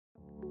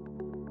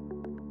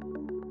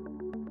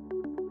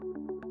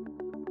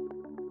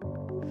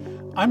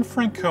I'm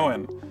Frank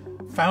Cohen,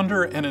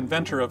 founder and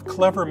inventor of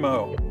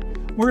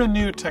CleverMo. We're a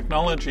new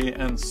technology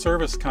and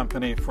service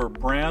company for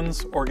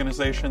brands,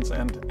 organizations,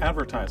 and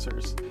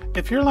advertisers.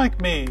 If you're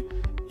like me,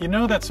 you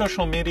know that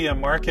social media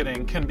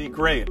marketing can be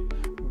great,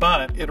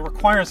 but it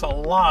requires a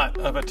lot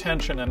of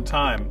attention and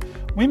time.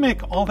 We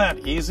make all that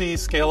easy,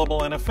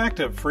 scalable, and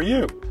effective for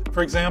you.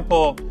 For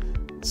example,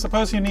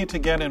 suppose you need to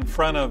get in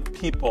front of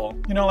people,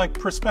 like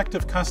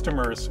prospective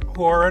customers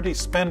who are already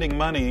spending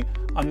money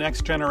on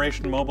next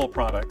generation mobile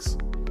products.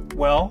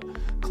 Well,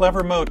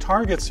 CleverMo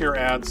targets your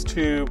ads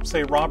to,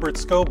 say, Robert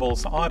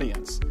Scoble's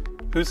audience.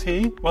 Who's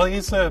he? Well,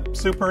 he's a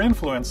super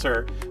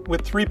influencer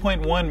with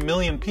 3.1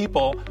 million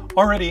people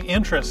already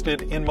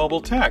interested in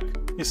mobile tech.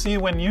 You see,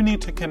 when you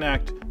need to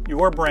connect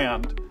your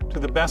brand to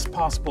the best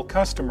possible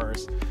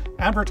customers,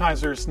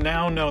 advertisers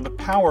now know the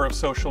power of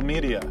social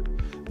media.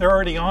 They're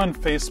already on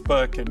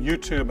Facebook and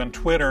YouTube and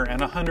Twitter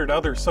and 100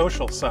 other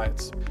social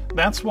sites.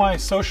 That's why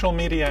social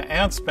media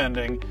ad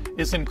spending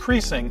is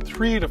increasing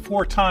 3 to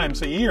 4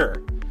 times a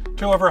year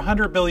to over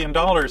 $100 billion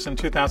in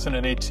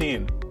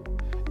 2018.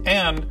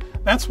 And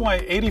that's why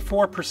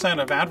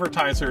 84% of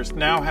advertisers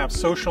now have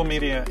social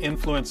media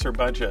influencer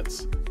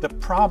budgets. The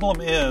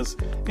problem is,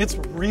 it's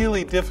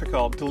really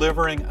difficult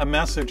delivering a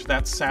message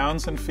that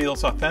sounds and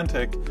feels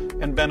authentic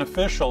and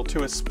beneficial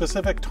to a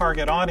specific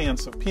target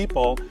audience of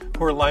people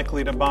who are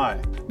likely to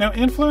buy. Now,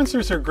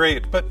 influencers are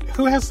great, but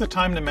who has the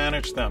time to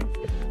manage them?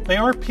 They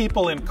are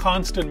people in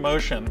constant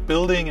motion,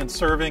 building and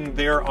serving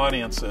their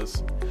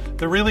audiences.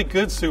 The really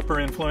good super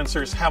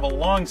influencers have a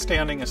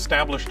long-standing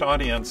established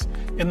audience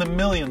in the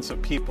millions of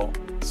people.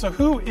 So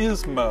who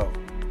is Mo?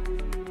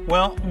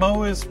 Well,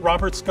 Mo is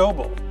Robert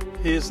Scoble.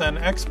 He's an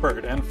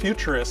expert and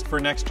futurist for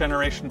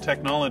next-generation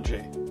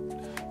technology.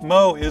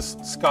 Mo is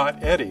Scott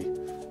Eddy.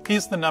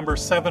 He's the number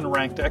 7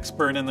 ranked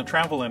expert in the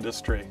travel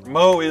industry.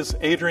 Mo is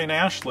Adrian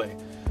Ashley,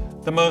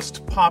 the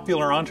most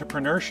popular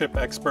entrepreneurship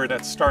expert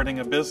at starting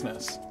a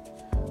business.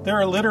 There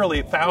are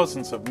literally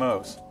thousands of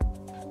Mo's.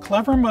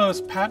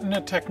 CleverMo's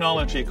patented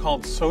technology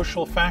called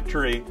Social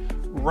Factory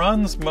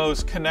runs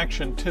Mo's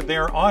connection to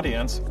their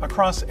audience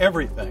across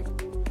everything.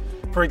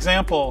 For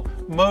example,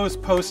 Mo's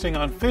posting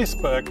on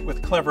Facebook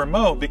with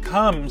CleverMo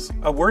becomes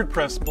a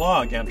WordPress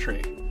blog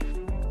entry,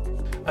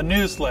 a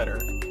newsletter,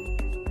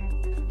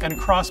 and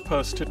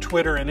cross-post to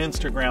Twitter and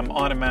Instagram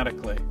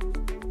automatically.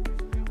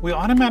 We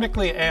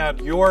automatically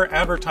add your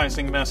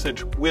advertising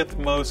message with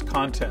Mo's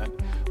content.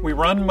 We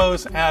run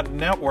Mo's ad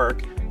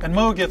network, and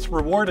Mo gets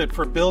rewarded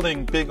for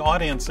building big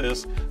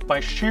audiences by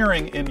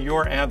sharing in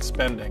your ad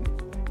spending.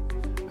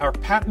 Our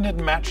patented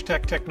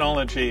MatchTech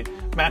technology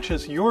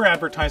matches your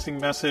advertising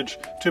message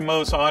to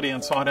Mo's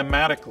audience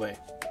automatically.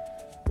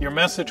 Your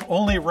message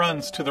only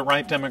runs to the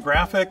right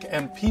demographic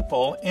and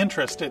people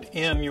interested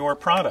in your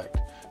product.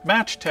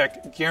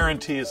 MatchTech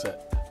guarantees it.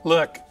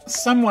 Look,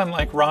 someone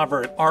like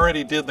Robert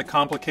already did the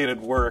complicated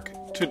work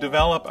to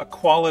develop a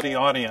quality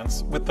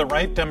audience with the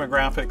right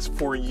demographics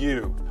for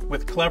you.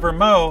 With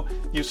CleverMo,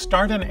 you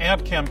start an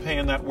ad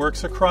campaign that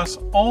works across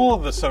all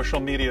of the social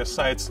media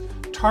sites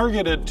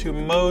targeted to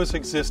Mo's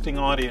existing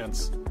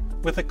audience.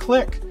 With a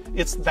click,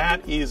 it's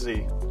that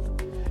easy.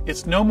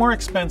 It's no more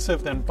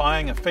expensive than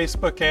buying a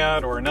Facebook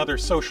ad or another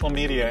social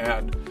media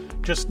ad.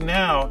 Just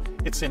now,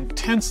 it's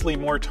intensely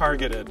more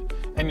targeted,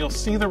 and you'll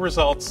see the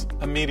results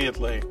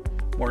immediately.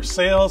 More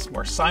sales,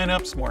 more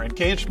signups, more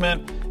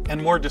engagement,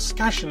 and more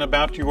discussion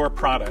about your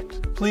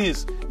product.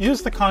 Please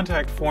use the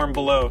contact form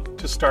below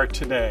to start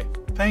today.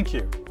 Thank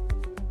you.